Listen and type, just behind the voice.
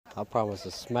I promise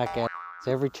to smack ass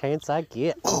every chance I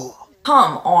get.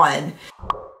 Come on.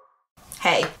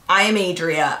 Hey, I am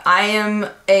Adria. I am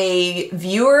a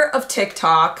viewer of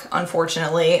TikTok,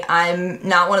 unfortunately. I'm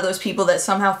not one of those people that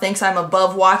somehow thinks I'm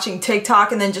above watching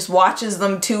TikTok and then just watches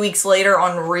them 2 weeks later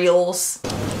on Reels.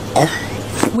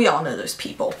 We all know those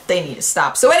people. They need to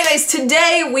stop. So anyways,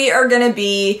 today we are gonna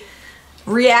be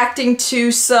reacting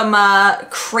to some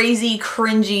crazy,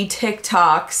 cringy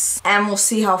TikToks, and we'll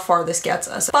see how far this gets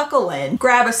us. Buckle in,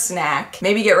 grab a snack,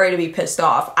 maybe get ready to be pissed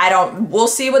off. We'll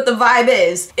see what the vibe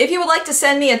is. If you would like to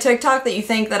send me a TikTok that you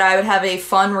think that I would have a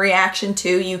fun reaction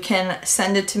to, you can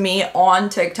send it to me on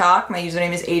TikTok. My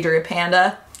username is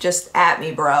adriakillen. Just at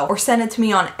me, bro. Or send it to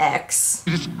me on X.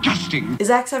 Disgusting. Is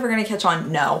X ever gonna catch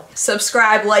on? No.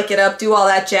 Subscribe, like it up, do all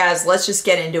that jazz. Let's just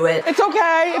get into it. It's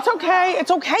okay, it's okay, it's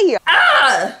okay.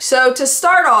 So to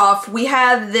start off, we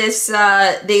have this,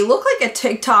 they look like a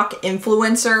TikTok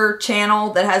influencer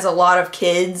channel that has a lot of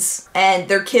kids, and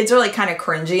their kids are like kind of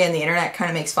cringy and the internet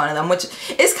kind of makes fun of them, which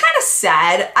is kind of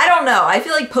sad. I don't know. I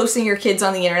feel like posting your kids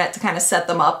on the internet to kind of set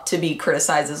them up to be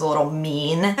criticized is a little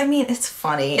mean. I mean, it's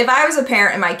funny. If I was a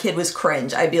parent and my kid was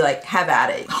cringe, I'd be like, have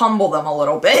at it. Humble them a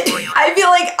little bit. I feel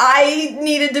like I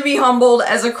needed to be humbled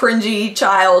as a cringy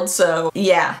child, so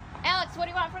yeah. Alex, what do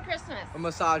you want for Christmas? A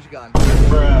massage gun.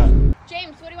 Bruh.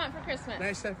 James, what do you want for Christmas?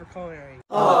 Nice set for culinary.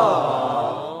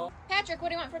 Aww. Patrick, what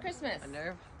do you want for Christmas? A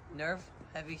nerf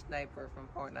heavy sniper from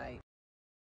Fortnite.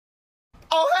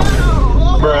 Oh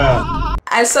hell! Bruh.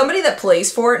 As somebody that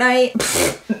plays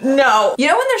Fortnite, no. You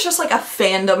know when there's just like a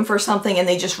fandom for something and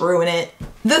they just ruin it?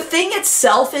 The thing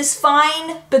itself is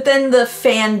fine, but then the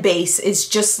fan base is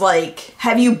just like,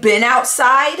 have you been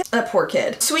outside? That poor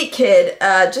kid. Sweet kid,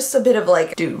 just a bit of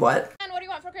like, dude, what? And what do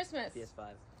you want for Christmas? PS5.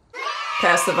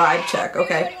 Pass the vibe check, What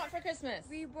do okay. you want for Christmas?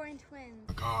 Reborn twins.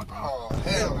 Oh,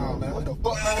 hell no, man. What the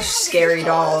fuck? Scary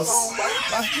dolls.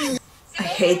 I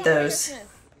hate those. Christmas.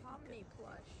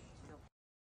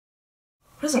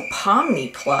 What is a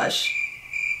Pomni plush?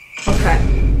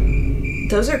 Okay.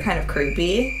 Those are kind of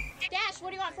creepy. Dash, what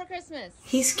do you want for Christmas?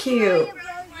 He's cute.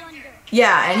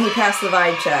 Yeah, and he passed the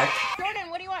vibe check. Jordan,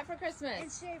 what do you want for Christmas?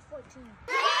 NCAA 14.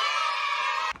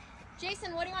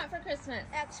 Jason, what do you want for Christmas?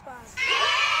 Xbox.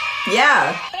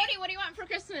 Yeah. Cody, what do you want for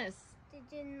Christmas?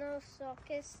 Digital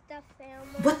circus stuff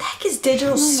family. What the heck is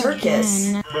Digital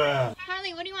Circus? Bruh.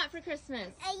 Harley, what do you want for Christmas?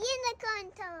 A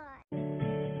unicorn toy.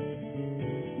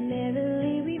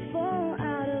 Merrily we fall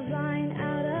out of line,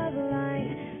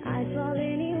 I fall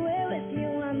anywhere with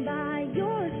you, I'm by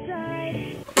your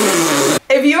side.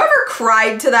 If you ever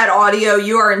cried to that audio,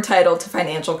 you are entitled to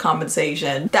financial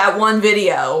compensation. That one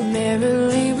video.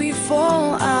 Merrily we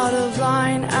fall out of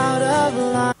line,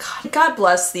 God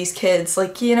bless these kids.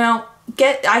 Like, you know,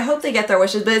 I hope they get their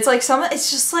wishes, but it's like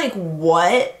it's just like,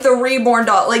 what? The reborn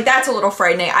doll, like that's a little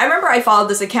frightening. I remember I followed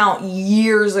this account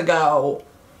years ago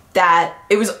that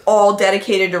it was all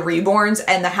dedicated to reborns,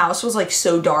 and the house was like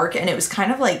so dark and it was kind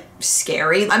of like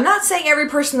scary. I'm not saying every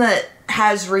person that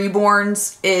has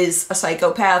reborns is a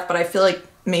psychopath, but I feel like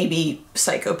maybe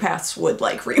psychopaths would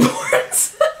like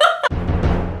reborns.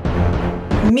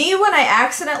 Me when I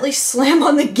accidentally slam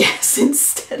on the gas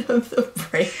instead of the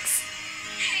brakes.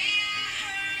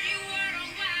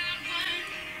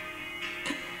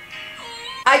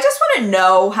 I just want to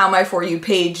know how my For You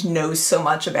page knows so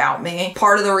much about me.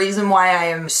 Part of the reason why I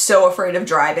am so afraid of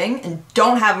driving and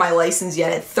don't have my license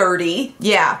yet at 30.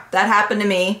 Yeah, that happened to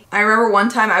me. I remember one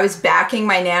time I was backing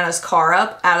my Nana's car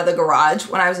up out of the garage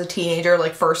when I was a teenager,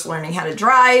 like first learning how to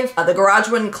drive. The garage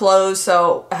wouldn't close,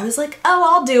 so I was like, oh,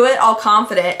 I'll do it, all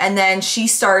confident. And then she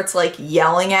starts like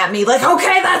yelling at me like,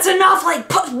 okay, that's enough, like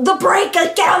put the brake,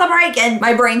 like, get on the brake. And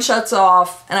my brain shuts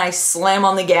off and I slam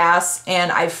on the gas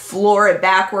and I floor it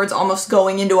backwards, almost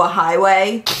going into a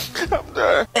highway.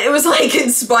 It was like in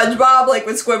SpongeBob, like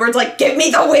when Squidward's like, give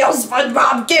me the wheel,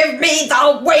 SpongeBob, give me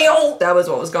the wheel. That was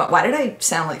what was going on. Why did I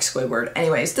sound like Squidward?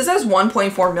 Anyways, this has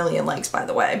 1.4 million likes, by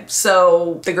the way.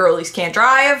 So the girlies can't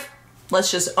drive.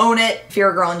 Let's just own it. If you're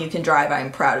a girl and you can drive,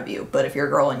 I'm proud of you. But if you're a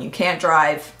girl and you can't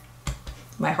drive,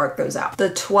 my heart goes out.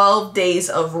 The 12 days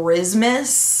of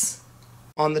Rizmas.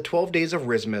 On the 12 days of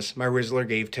Rizmas, my Rizzler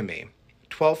gave to me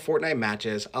 12 Fortnite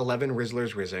matches, 11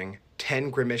 Rizzlers rizzing, 10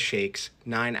 Grimace shakes,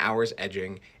 9 hours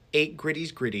edging, 8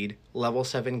 Gritties grittied, level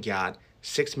 7 yacht,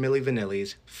 6 Milli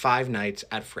Vanillis, 5 nights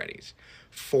at Freddy's,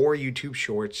 4 YouTube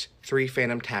shorts, 3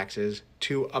 Phantom Taxes,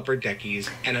 2 Upper Deckies,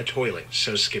 and a toilet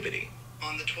so skibbity.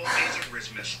 On the 12 days of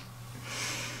Rizmas.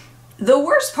 The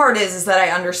worst part is that I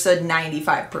understood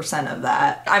 95% of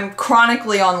that. I'm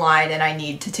chronically online and I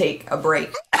need to take a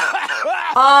break.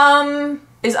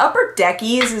 Is Upper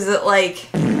Deckies, is it like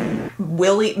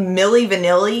Milli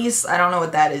Vanillis. I don't know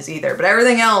what that is either, but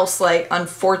everything else, like,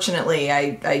 unfortunately,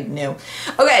 I knew.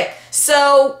 Okay,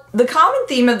 so the common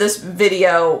theme of this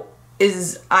video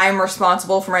is I'm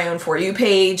responsible for my own For You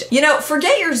page. You know,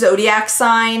 forget your zodiac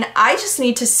sign. I just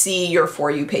need to see your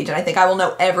For You page, and I think I will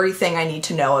know everything I need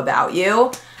to know about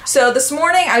you. So this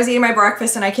morning I was eating my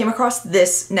breakfast and I came across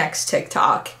this next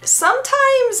TikTok.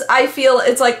 Sometimes I feel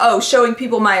it's like, oh, showing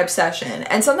people my obsession,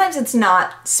 and sometimes it's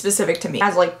not specific to me. It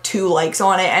has like 2 likes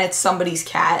on it and it's somebody's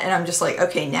cat, and I'm just like,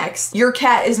 okay, next. Your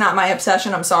cat is not my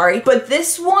obsession, I'm sorry. But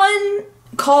this one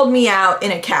called me out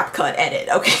in a CapCut edit,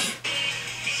 okay?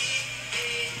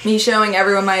 Me showing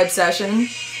everyone my obsession.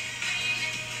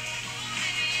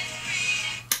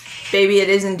 Baby, it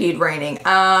is indeed raining.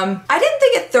 I didn't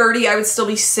think at 30 I would still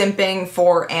be simping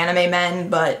for anime men,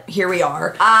 but here we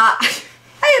are. I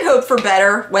had hoped for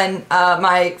better when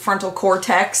my frontal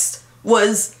cortex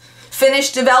was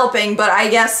finished developing, but I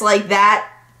guess like that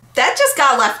just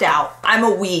got left out. I'm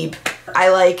a weeb. I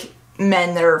like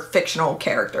men that are fictional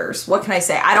characters. What can I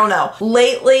say? I don't know.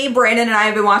 Lately, Brandon and I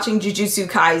have been watching Jujutsu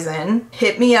Kaisen.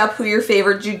 Hit me up who your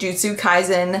favorite Jujutsu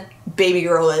Kaisen baby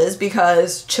girl is,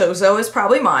 because Choso is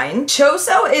probably mine.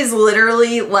 Choso is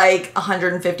literally like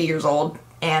 150 years old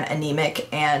and anemic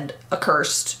and a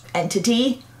cursed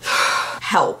entity.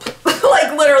 Help.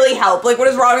 Like literally help. Like what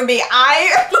is wrong with me?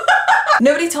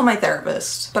 Nobody tell my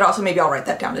therapist, but also maybe I'll write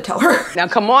that down to tell her. Now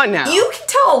come on now. You can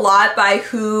tell a lot by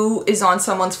who is on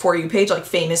someone's For You page, like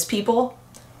famous people.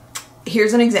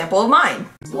 Here's an example of mine.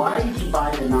 Why did you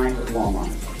buy the knife at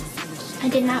Walmart? I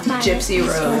did not buy Gypsy it.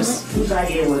 Rose. Whose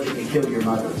idea was it to kill your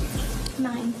mother?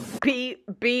 Mine. Beep,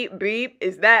 beep, beep.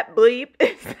 Is that bleep?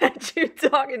 Is that you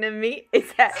talking to me?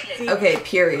 Is that deep? Okay,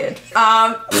 period.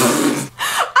 I'm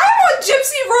on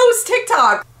Gypsy Rose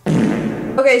TikTok.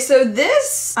 Okay, so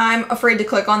this, I'm afraid to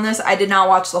click on this. I did not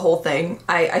watch the whole thing.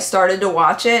 I started to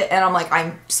watch it and I'm like,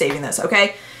 I'm saving this,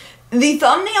 okay? The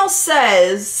thumbnail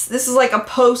says, this is like a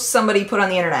post somebody put on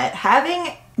the internet.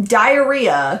 Having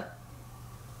diarrhea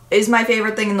is my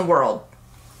favorite thing in the world.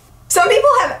 Some people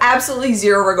have absolutely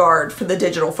zero regard for the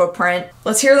digital footprint.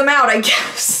 Let's hear them out, I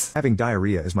guess. Having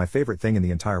diarrhea is my favorite thing in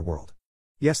the entire world.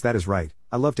 Yes, that is right.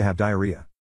 I love to have diarrhea.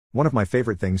 One of my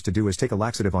favorite things to do is take a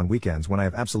laxative on weekends when I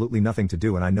have absolutely nothing to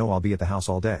do and I know I'll be at the house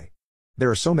all day.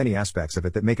 There are so many aspects of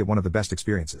it that make it one of the best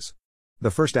experiences.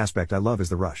 The first aspect I love is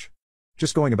the rush.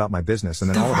 Just going about my business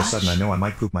and then all of a sudden I know I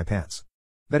might poop my pants.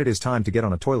 That it is time to get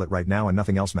on a toilet right now and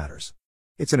nothing else matters.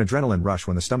 It's an adrenaline rush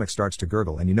when the stomach starts to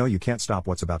gurgle and you know you can't stop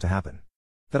what's about to happen.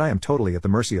 That I am totally at the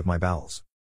mercy of my bowels.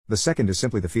 The second is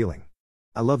simply the feeling.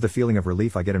 I love the feeling of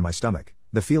relief I get in my stomach,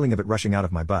 the feeling of it rushing out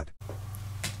of my butt.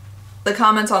 The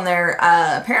comments on there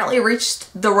apparently reached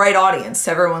the right audience.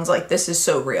 Everyone's like, this is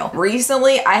so real.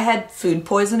 Recently, I had food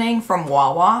poisoning from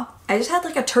Wawa. I just had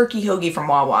like a turkey hoagie from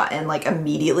Wawa, and like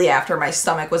immediately after my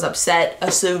stomach was upset,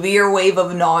 a severe wave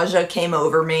of nausea came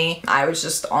over me. I was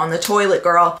just on the toilet,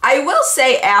 girl. I will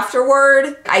say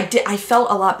afterward, I felt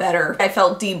a lot better. I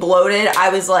felt de-bloated. I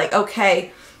was like,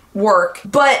 okay, work.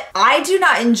 But I do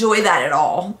not enjoy that at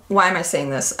all. Why am I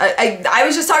saying this? I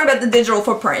was just talking about the digital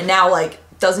footprint, and now like,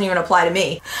 doesn't even apply to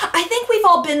me. I think we've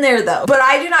all been there though, but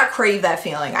I do not crave that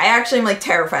feeling. I actually am like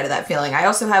terrified of that feeling. I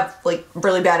also have like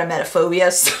really bad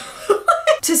emetophobia. So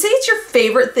to say it's your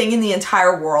favorite thing in the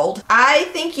entire world, I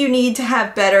think you need to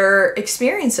have better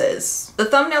experiences. The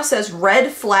thumbnail says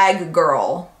red flag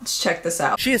girl. Let's check this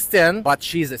out. She is 10, but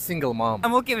she's a single mom.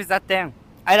 I'm okay with that 10.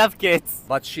 I love kids.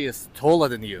 But she is taller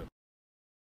than you.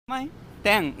 My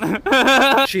 10.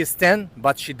 She is 10,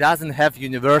 but she doesn't have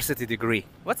university degree.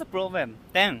 What's the problem?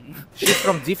 10. She's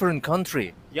from different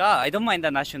country. Yeah, I don't mind the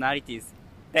nationalities.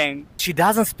 10. She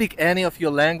doesn't speak any of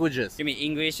your languages. You mean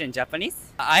English and Japanese?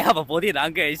 I have a body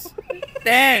language.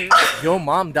 10. Your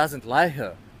mom doesn't like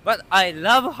her. But I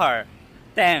love her.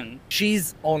 10.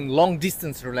 She's on long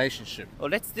distance relationship. Oh,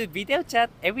 let's do video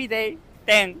chat every day.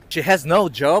 10. She has no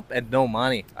job and no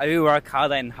money. I will work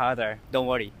harder and harder. Don't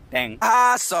worry. 10.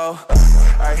 How's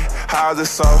it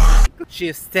so? She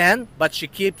is 10, but she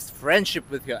keeps friendship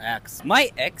with your ex.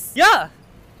 My ex? Yeah.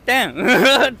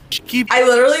 10. She keeps... I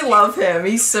literally love him.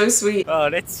 He's so sweet. Oh,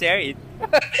 let's share it.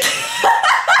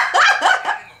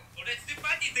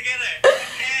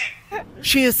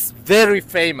 She is very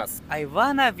famous. I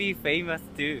wanna be famous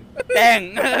too.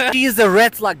 10. She is a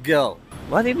red flag girl.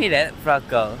 What do you mean red flag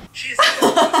girl?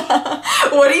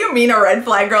 What do you mean a red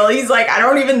flag girl? He's like, I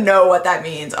don't even know what that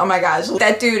means. Oh my gosh.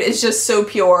 That dude is just so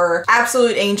pure.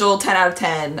 Absolute angel, 10 out of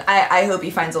 10. I hope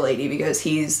he finds a lady because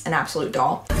he's an absolute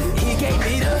doll.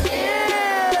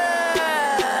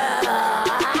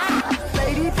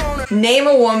 Name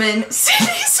a woman.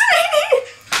 Sydney Sweeney.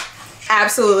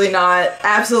 Absolutely not.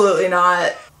 Absolutely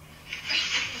not.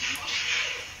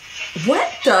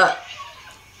 What the?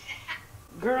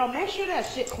 Girl, make sure that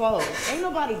shit closed. Ain't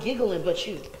nobody giggling but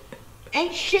you.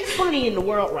 Ain't shit funny in the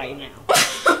world right now.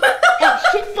 Ain't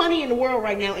shit funny in the world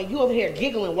right now, and you over here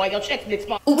giggling while your check's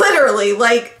expired. Literally,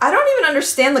 like, I don't even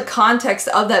understand the context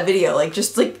of that video. Like,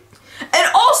 just like,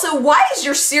 and also, why is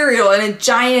your cereal in a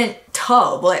giant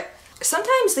tub? Like,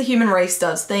 sometimes the human race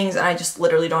does things and I just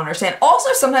literally don't understand.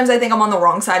 Also, sometimes I think I'm on the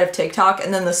wrong side of TikTok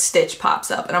and then the stitch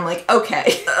pops up and I'm like,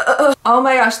 okay. Oh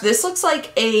my gosh, this looks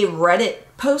like a Reddit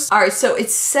post. All right, so it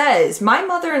says, my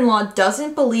mother-in-law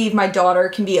doesn't believe my daughter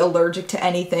can be allergic to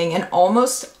anything and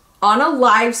almost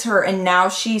unalives her, and now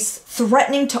she's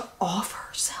threatening to off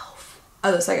herself.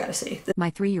 Oh, this I gotta see.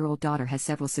 My 3-year-old daughter has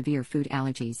several severe food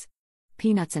allergies.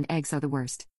 Peanuts and eggs are the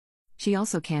worst. She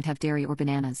also can't have dairy or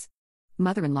bananas.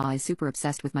 Mother-in-law is super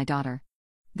obsessed with my daughter.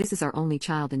 This is our only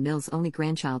child and Mill's only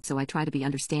grandchild, so I try to be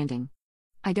understanding.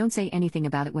 I don't say anything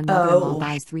about it when mother-in-law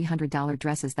buys $300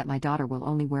 dresses that my daughter will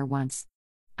only wear once.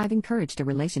 I've encouraged a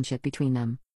relationship between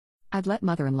them. I've let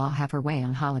mother-in-law have her way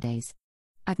on holidays.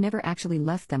 I've never actually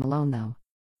left them alone though.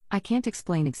 I can't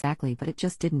explain exactly, but it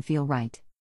just didn't feel right.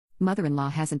 Mother-in-law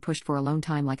hasn't pushed for alone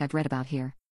time like I've read about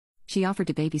here. She offered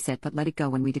to babysit but let it go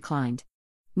when we declined.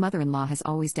 Mother-in-law has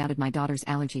always doubted my daughter's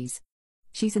allergies.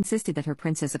 She's insisted that her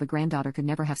princess of a granddaughter could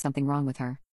never have something wrong with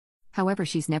her. However,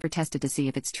 she's never tested to see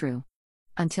if it's true.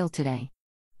 Until today.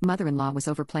 Mother-in-law was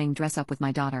over playing dress up with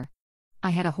my daughter. I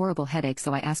had a horrible headache,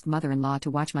 so I asked mother-in-law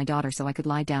to watch my daughter so I could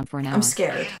lie down for an hour. I'm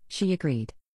scared. She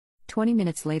agreed. 20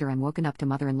 minutes later I'm woken up to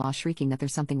mother-in-law shrieking that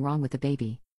there's something wrong with the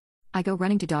baby. I go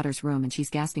running to daughter's room and she's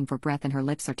gasping for breath and her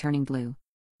lips are turning blue.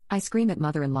 I scream at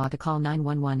mother-in-law to call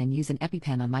 911 and use an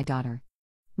EpiPen on my daughter.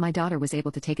 My daughter was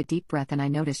able to take a deep breath and I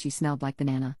noticed she smelled like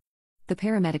banana. The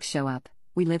paramedics show up.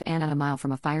 We live about a mile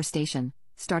from a fire station,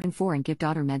 start in 4 and give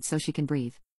daughter meds so she can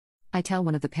breathe. I tell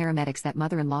one of the paramedics that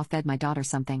mother-in-law fed my daughter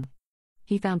something.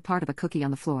 He found part of a cookie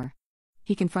on the floor.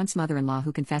 He confronts mother-in-law,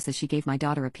 who confesses she gave my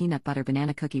daughter a peanut butter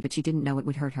banana cookie but she didn't know it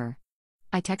would hurt her.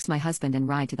 I text my husband and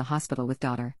ride to the hospital with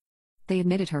daughter. They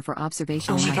admitted her for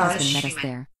observation and my husband met us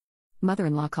there.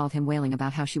 Mother-in-law called him wailing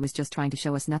about how she was just trying to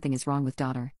show us nothing is wrong with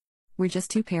daughter. We're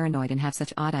just too paranoid and have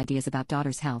such odd ideas about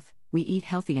daughter's health. We eat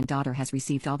healthy and daughter has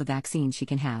received all the vaccines she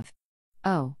can have.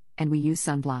 Oh, and we use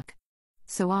sunblock.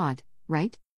 So odd,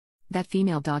 right? That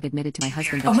female dog admitted to my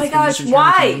husband that she's been using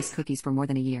allergen-based cookies for more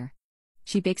than a year.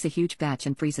 She bakes a huge batch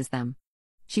and freezes them.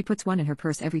 She puts one in her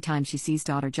purse every time she sees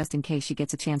daughter just in case she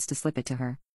gets a chance to slip it to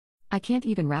her. I can't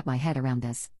even wrap my head around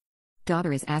this.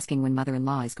 Daughter is asking when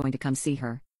mother-in-law is going to come see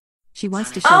her. She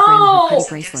wants to show grandma her pretty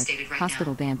bracelet,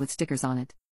 hospital band with stickers on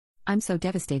it. I'm so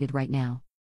devastated right now.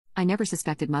 I never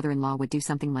suspected mother-in-law would do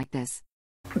something like this.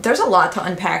 There's a lot to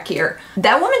unpack here.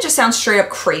 That woman just sounds straight up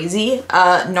crazy,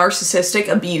 narcissistic,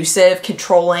 abusive,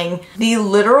 controlling, the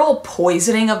literal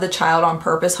poisoning of the child on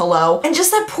purpose, hello. And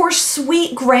just that poor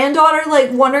sweet granddaughter,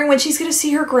 like wondering when she's gonna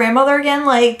see her grandmother again,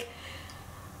 like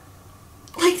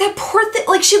that poor thing,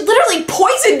 like she literally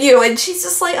poisoned you and she's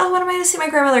just like, oh, when am I gonna see my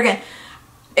grandmother again?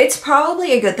 It's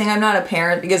probably a good thing I'm not a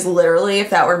parent, because literally if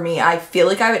that were me, I feel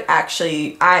like I would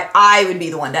actually, I would be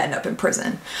the one to end up in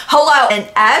prison. Hello. And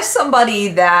as somebody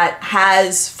that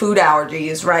has food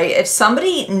allergies, right? If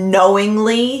somebody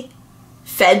knowingly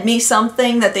fed me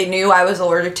something that they knew I was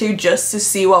allergic to just to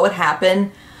see what would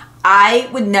happen, I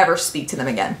would never speak to them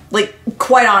again. Like,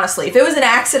 quite honestly, if it was an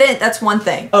accident, that's one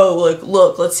thing. Oh, like,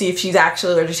 look, let's see if she's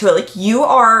actually allergic to it. Like, you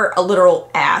are a literal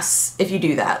ass if you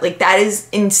do that. Like, that is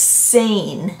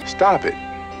insane. Stop it.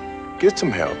 Get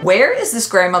some help. Where is this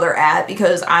grandmother at?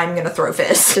 Because I'm gonna throw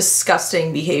fists.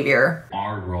 Disgusting behavior.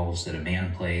 Are roles that a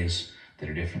man plays that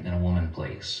are different than a woman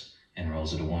plays. And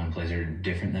roles that a woman plays that are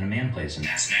different than a man plays. And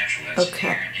that's natural. That's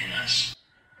inherent in us.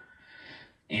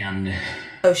 And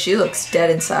oh, she looks dead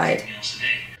inside.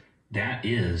 That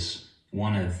is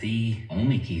one of the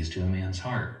only keys to a man's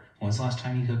heart. When's the last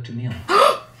time you cooked a meal?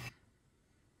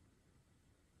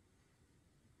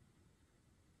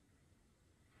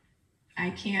 I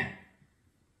can't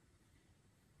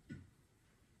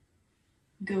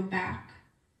go back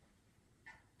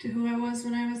to who I was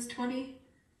when I was 20.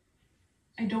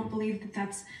 I don't believe that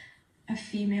that's a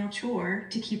female chore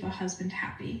to keep a husband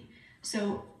happy.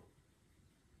 So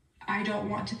I don't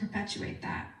want to perpetuate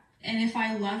that. And if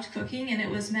I loved cooking and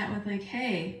it was met with like,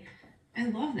 hey, I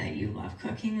love that you love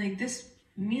cooking, like this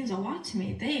means a lot to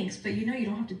me, thanks, but you know you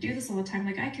don't have to do this all the time,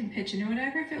 like I can pitch in or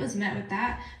whatever. If it was met with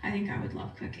that, I think I would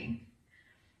love cooking.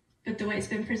 But the way it's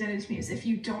been presented to me is if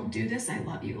you don't do this, I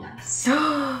love you less.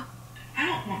 I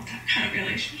don't want that kind of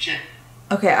relationship.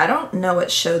 Okay, I don't know what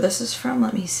show this is from.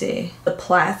 Let me see. The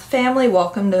Plath family.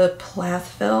 Welcome to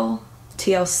Plathville.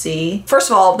 TLC. First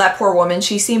of all, that poor woman,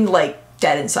 she seemed like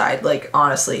dead inside. Like,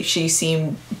 honestly, she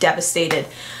seemed devastated.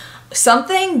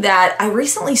 Something that I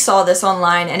recently saw this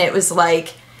online, and it was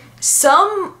like,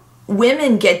 some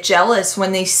women get jealous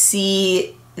when they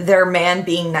see their man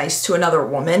being nice to another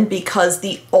woman, because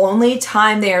the only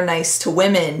time they are nice to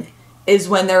women is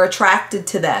when they're attracted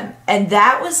to them. And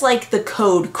that was like the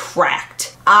code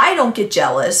cracked. I don't get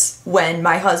jealous when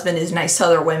my husband is nice to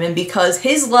other women because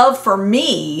his love for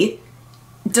me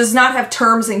does not have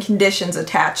terms and conditions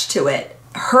attached to it.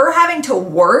 Her having to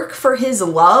work for his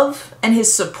love and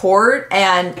his support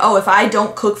and, oh, if I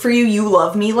don't cook for you, you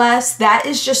love me less, that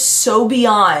is just so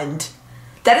beyond.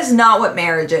 That is not what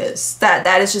marriage is.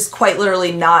 That is just quite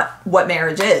literally not what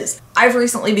marriage is. I've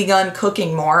recently begun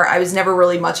cooking more. I was never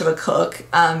really much of a cook.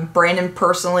 Brandon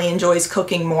personally enjoys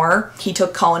cooking more. He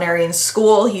took culinary in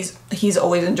school. He's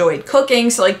always enjoyed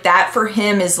cooking. So like that for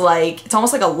him is like, it's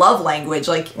almost like a love language.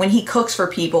 Like when he cooks for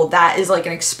people, that is like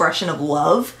an expression of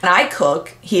love. When I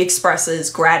cook, he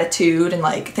expresses gratitude and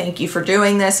like, thank you for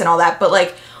doing this and all that. But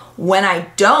like when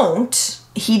I don't,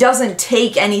 he doesn't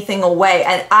take anything away.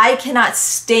 And I cannot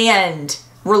stand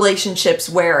relationships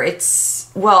where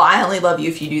it's, well, I only love you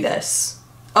if you do this.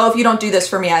 Oh, if you don't do this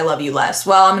for me, I love you less.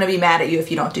 Well, I'm gonna be mad at you if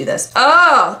you don't do this.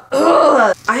 Oh,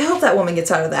 ugh. I hope that woman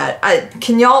gets out of that.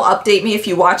 Can y'all update me if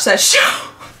you watch that show?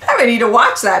 I might need to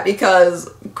watch that because,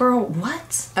 girl,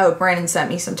 what? Oh, Brandon sent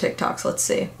me some TikToks. Let's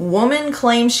see. Woman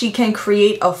claims she can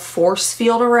create a force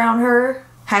field around her.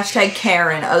 Hashtag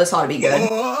Karen. Oh, this ought to be good.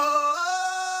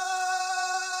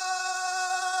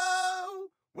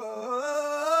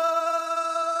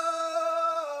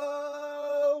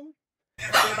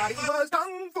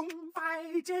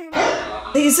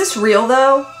 Is this real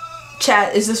though?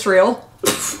 Chat, is this real?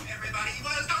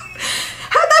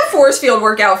 How'd that force field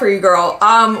work out for you, girl?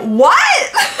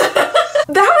 What?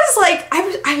 That was like,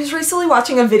 I was recently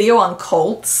watching a video on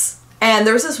cults, and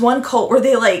there was this one cult where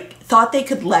they like thought they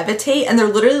could levitate, and they're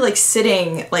literally like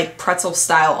sitting like pretzel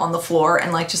style on the floor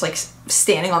and like just like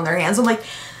standing on their hands. I'm like,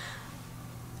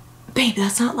 babe,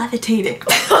 that's not levitating. Like,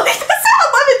 that's not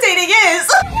what levitating is.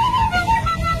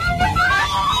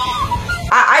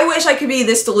 I wish I could be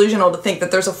this delusional to think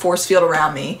that there's a force field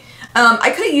around me.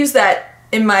 I could have used that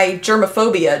in my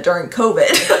germophobia during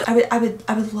COVID.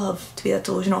 I would love to be that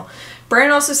delusional.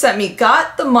 Brandon also sent me,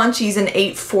 got the munchies and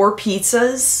ate 4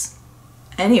 pizzas.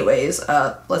 Anyways,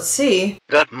 let's see.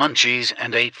 Got munchies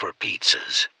and ate 4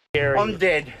 pizzas. I'm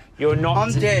dead. You're not.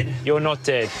 I'm dead. You're not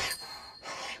dead.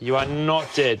 You are not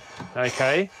dead,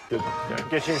 okay?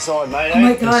 Get you inside, mate. Oh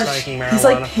my gosh, he's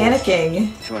like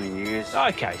panicking. 20 years.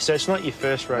 Okay, so it's not your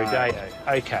first rodeo.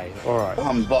 Okay, all right.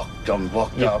 I'm blocked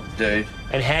up, dude.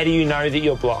 And how do you know that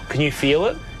you're blocked? Can you feel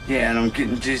it? Yeah, and I'm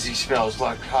getting dizzy spells,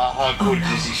 like hardcore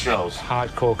dizzy spells.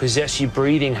 Hardcore, because that's you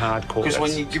breathing hardcore. Because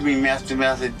when you give me mouth to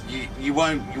mouth, you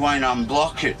won't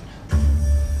unblock it.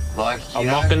 Like, I'm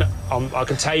not gonna. I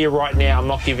can tell you right now, I'm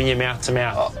not giving you mouth to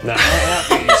mouth. Oh, no. How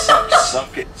can you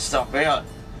suck it stuff out?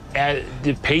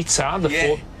 The pizza, the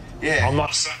yeah, yeah. I'm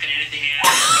not sucking anything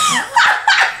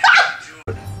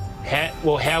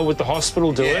out. How would the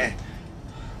hospital do it?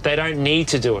 They don't need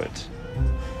to do it.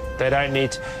 They don't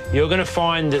need to. You're going to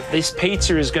find that this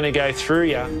pizza is going to go through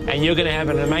you, and you're going to have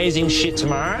an amazing shit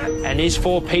tomorrow, and these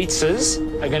 4 pizzas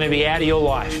are going to be out of your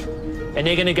life. And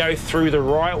they're going to go through the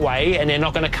right way, and they're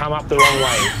not going to come up the wrong way.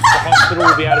 The hospital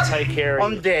will be able to take care of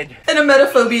you. I'm dead. In a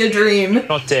metaphobia dream.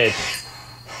 Not dead.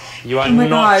 You are not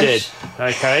not dead,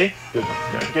 okay?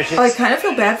 Oh, I kind of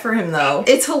feel bad for him though.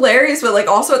 It's hilarious, but like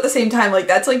also at the same time, like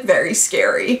that's like very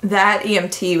scary. That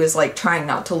EMT was like trying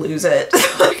not to lose it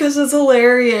because it's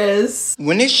hilarious.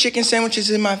 When this chicken sandwich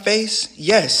is in my face,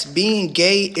 yes, being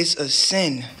gay is a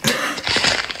sin.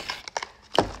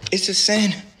 It's a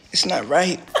sin. It's not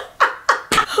right.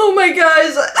 Oh my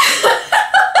gosh.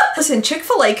 Listen,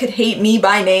 Chick-fil-A could hate me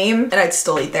by name and I'd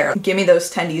still eat there. Give me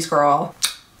those tendies, girl.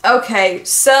 Okay,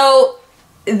 so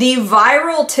the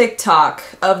viral TikTok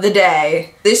of the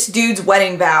day, this dude's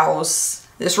wedding vows.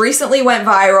 This recently went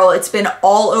viral. It's been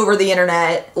all over the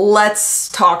internet. Let's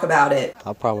talk about it.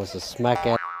 I promise to smack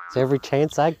ass every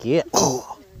chance I get.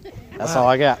 That's all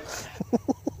I got. Is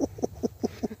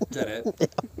that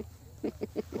it?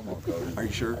 Come on, Cody. Are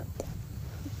you sure?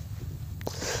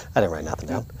 I didn't write nothing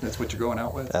down. That's what you're going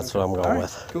out with? That's what I'm going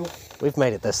with. Cool. We've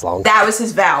made it this long. That was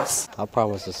his vows. I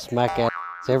promise to smack ass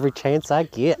It's every chance I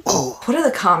get. What are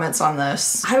the comments on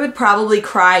this? I would probably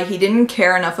cry. He didn't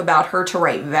care enough about her to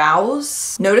write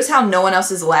vows. Notice how no one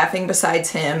else is laughing besides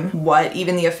him. What?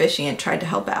 Even the officiant tried to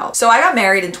help out. So I got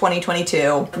married in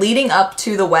 2022. Leading up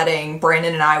to the wedding,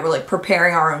 Brandon and I were like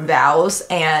preparing our own vows.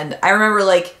 And I remember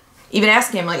like even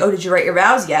asking him like, oh, did you write your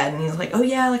vows yet? And he's like, oh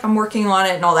yeah, like I'm working on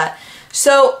it and all that.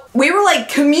 So we were like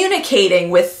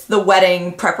communicating with the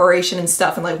wedding preparation and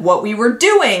stuff and like what we were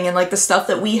doing and like the stuff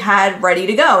that we had ready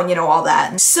to go and you know, all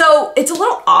that. So it's a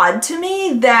little odd to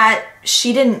me that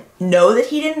she didn't know that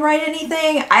he didn't write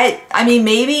anything. I mean,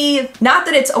 maybe not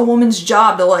that it's a woman's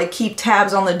job to like keep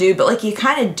tabs on the dude, but like you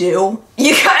kind of do.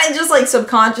 You kind of just like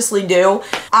subconsciously do.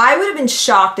 I would have been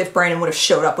shocked if Brandon would have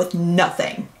showed up with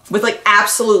nothing, with like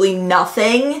absolutely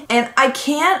nothing. And I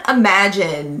can't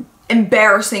imagine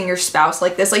embarrassing your spouse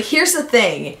like this. Like, here's the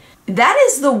thing. That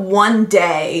is the one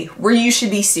day where you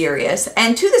should be serious.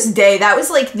 And to this day, that was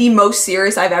like the most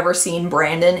serious I've ever seen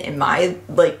Brandon in my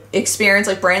like experience.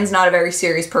 Like, Brandon's not a very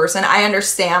serious person. I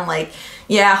understand like,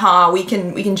 yeah, we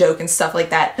can joke and stuff like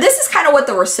that. This is kind of what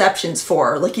the reception's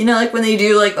for. Like, you know, like when they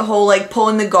do like the whole like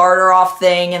pulling the garter off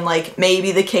thing and like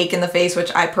maybe the cake in the face,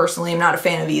 which I personally am not a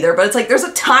fan of either. But it's like there's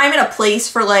a time and a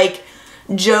place for like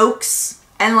jokes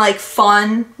and like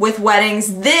fun with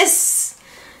weddings. This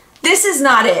is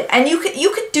not it. And you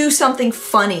could do something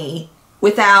funny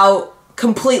without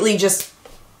completely just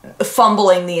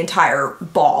fumbling the entire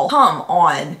ball. Come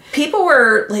on. People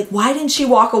were like, why didn't she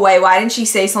walk away? Why didn't she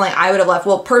say something? I would have left.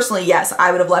 Well, personally, yes,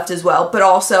 I would have left as well. But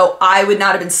also, I would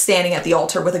not have been standing at the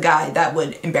altar with a guy that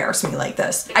would embarrass me like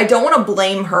this. I don't want to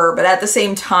blame her, but at the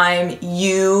same time,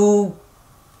 you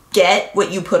get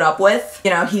what you put up with.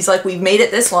 You know, he's like, we've made it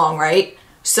this long, right?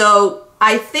 So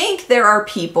I think there are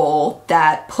people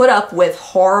that put up with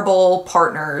horrible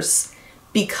partners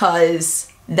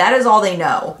because that is all they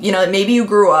know. You know, maybe you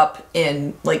grew up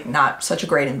in like not such a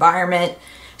great environment.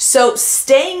 So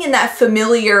staying in that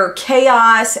familiar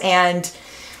chaos and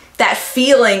that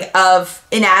feeling of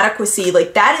inadequacy,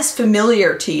 like that is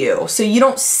familiar to you. So you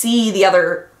don't see the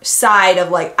other side of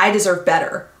like, I deserve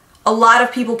better. A lot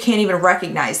of people can't even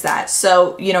recognize that.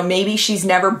 So, you know, maybe she's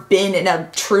never been in a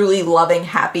truly loving,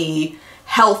 happy,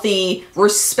 healthy,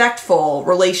 respectful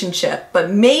relationship.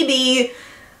 But maybe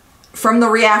from the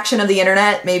reaction of the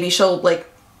internet, maybe she'll like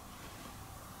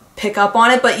pick up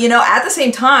on it. But, you know, at the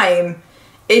same time,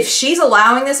 if she's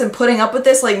allowing this and putting up with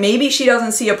this, like maybe she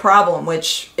doesn't see a problem,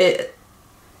 which it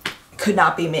could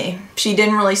not be me. She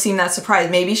didn't really seem that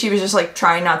surprised. Maybe she was just like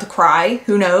trying not to cry.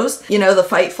 Who knows? You know, the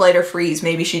fight, flight, or freeze.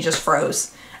 Maybe she just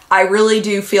froze. I really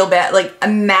do feel bad. Like,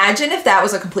 imagine if that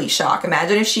was a complete shock.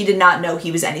 Imagine if she did not know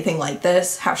he was anything like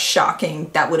this. How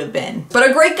shocking that would have been. But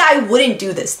a great guy wouldn't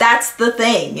do this. That's the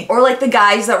thing. Or like the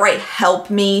guys that write "help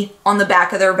me" on the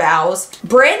back of their vows.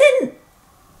 Brandon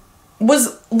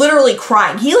was literally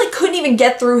crying. He like couldn't even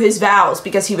get through his vows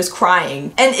because he was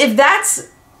crying. And if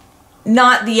that's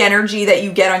not the energy that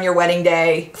you get on your wedding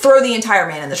day, throw the entire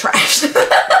man in the trash.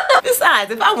 Besides,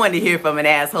 if I wanted to hear from an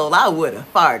asshole, I would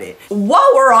have farted.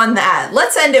 While we're on that,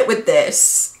 let's end it with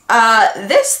this.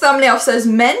 This thumbnail says,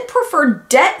 men prefer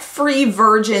debt-free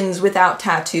virgins without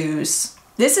tattoos.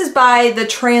 This is by the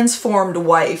transformed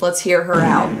wife. Let's hear her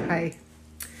out. Hi.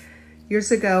 Years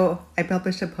ago, I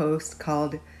published a post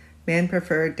called Men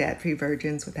Prefer Debt-Free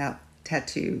Virgins Without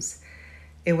Tattoos.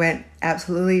 It went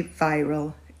absolutely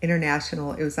viral,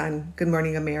 international. It was on Good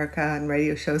Morning America and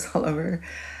radio shows all over.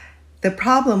 The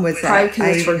problem was that I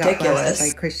got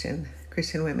blasted by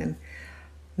Christian women.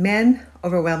 Men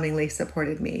overwhelmingly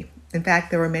supported me. In fact,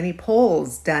 there were many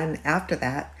polls done after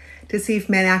that to see if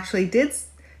men actually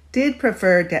did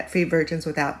prefer debt-free virgins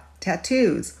without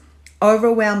tattoos.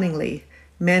 Overwhelmingly,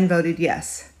 men voted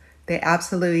yes. They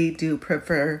absolutely do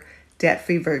prefer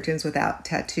debt-free virgins without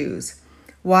tattoos.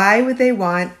 Why would they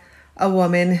want a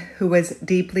woman who was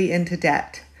deeply into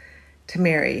debt to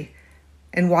marry?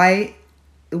 And why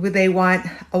would they want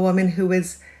a woman who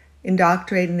was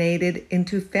indoctrinated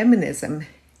into feminism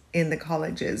in the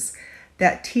colleges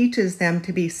that teaches them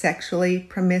to be sexually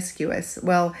promiscuous?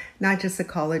 Well, not just the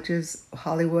colleges,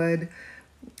 Hollywood,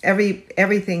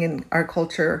 everything in our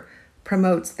culture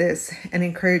promotes this and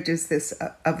encourages this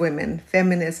of women,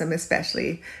 feminism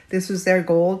especially. This was their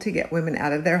goal, to get women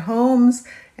out of their homes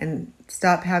and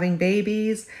stop having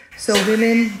babies. So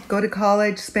women go to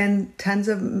college, spend tons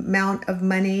of amount of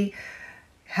money,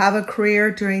 have a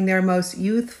career during their most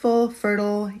youthful,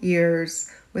 fertile years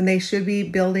when they should be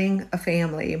building a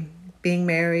family, being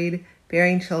married,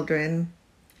 bearing children,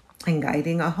 and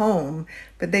guiding a home.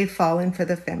 But they've fallen for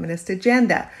the feminist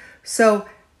agenda. So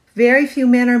very few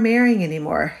men are marrying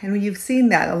anymore. And you've seen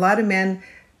that. A lot of men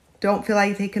don't feel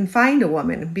like they can find a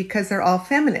woman because they're all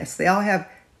feminists. They all have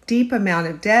deep amount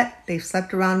of debt. They've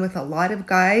slept around with a lot of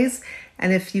guys.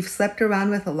 And if you've slept around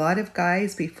with a lot of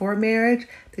guys before marriage,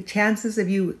 the chances of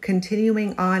you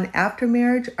continuing on after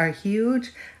marriage are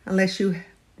huge unless you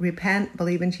repent,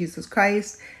 believe in Jesus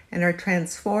Christ, and are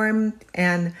transformed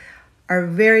and are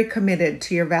very committed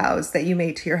to your vows that you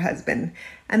made to your husband.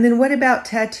 And then what about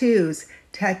tattoos?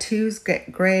 Tattoos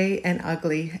get gray and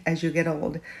ugly as you get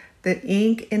old. The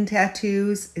ink in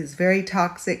tattoos is very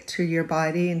toxic to your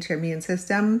body and to your immune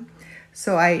system.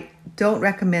 So I don't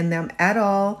recommend them at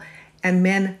all. And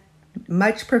men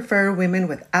much prefer women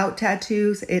without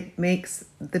tattoos. It makes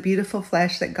the beautiful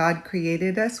flesh that God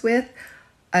created us with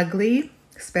ugly,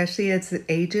 especially as it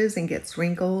ages and gets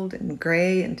wrinkled and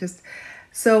gray and just...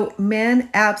 So men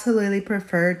absolutely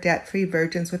prefer debt-free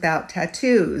virgins without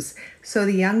tattoos. So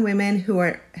the young women who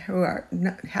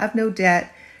have no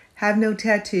debt, have no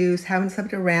tattoos, haven't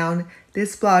slept around,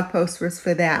 this blog post was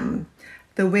for them.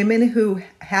 The women who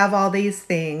have all these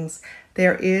things,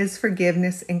 there is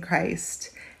forgiveness in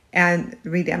Christ and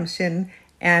redemption,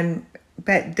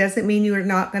 but doesn't mean you are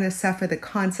not going to suffer the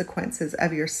consequences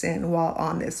of your sin while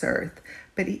on this earth.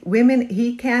 But women,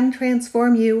 he can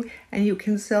transform you and you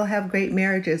can still have great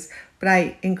marriages. But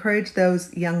I encourage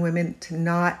those young women to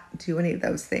not do any of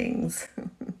those things.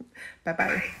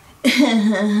 Bye-bye.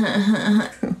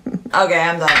 Okay,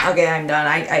 I'm done. Okay, I'm done.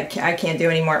 I can't do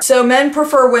anymore. So men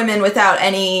prefer women without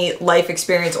any life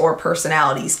experience or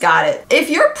personalities. Got it. If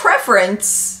your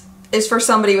preference is for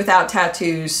somebody without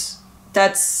tattoos,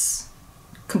 that's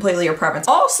completely your preference.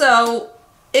 Also,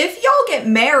 if y'all get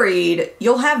married,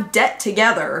 you'll have debt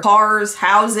together. Cars,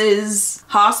 houses,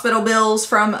 hospital bills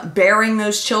from bearing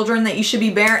those children that you should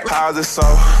be bearing. How's it so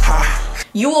high?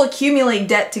 You will accumulate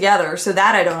debt together, so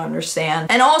that I don't understand.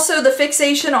 And also the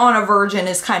fixation on a virgin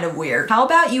is kind of weird. How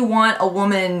about you want a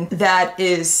woman that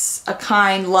is a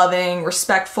kind, loving,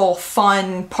 respectful,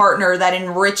 fun partner that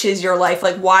enriches your life?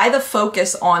 Like, why the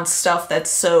focus on stuff that's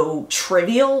so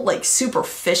trivial, like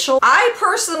superficial? I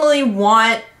personally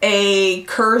want a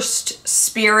cursed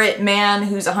spirit man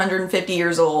who's 150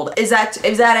 years old. Is that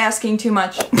asking too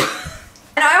much?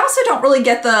 And I also don't really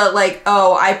get the, like,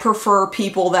 oh, I prefer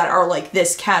people that are like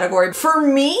this category. For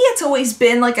me, it's always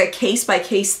been like a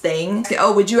case-by-case thing.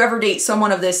 Oh, would you ever date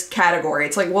someone of this category?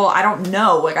 It's like, well, I don't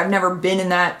know. Like, I've never been in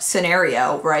that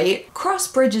scenario, right? Cross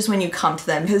bridges when you come to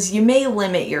them because you may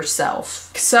limit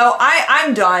yourself. So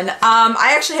I'm done.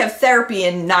 I actually have therapy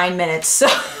in 9 minutes, so...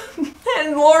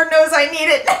 And Lord knows I need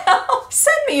it now.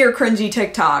 Send me your cringy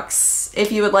TikToks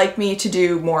if you would like me to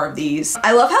do more of these.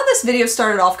 I love how this video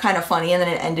started off kind of funny and then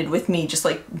it ended with me just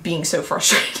like being so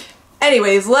frustrated.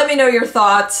 Anyways, let me know your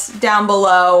thoughts down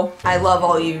below. I love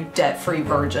all you debt-free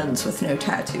virgins with no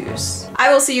tattoos.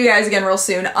 I will see you guys again real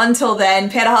soon. Until then,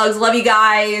 panda hugs, love you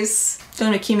guys.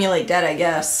 Don't accumulate debt, I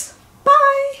guess.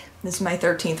 Bye. This is my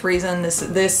 13th reason. This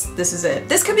is it.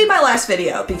 This could be my last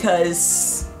video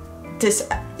because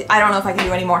I don't know if I can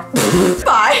do any more.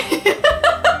 Bye.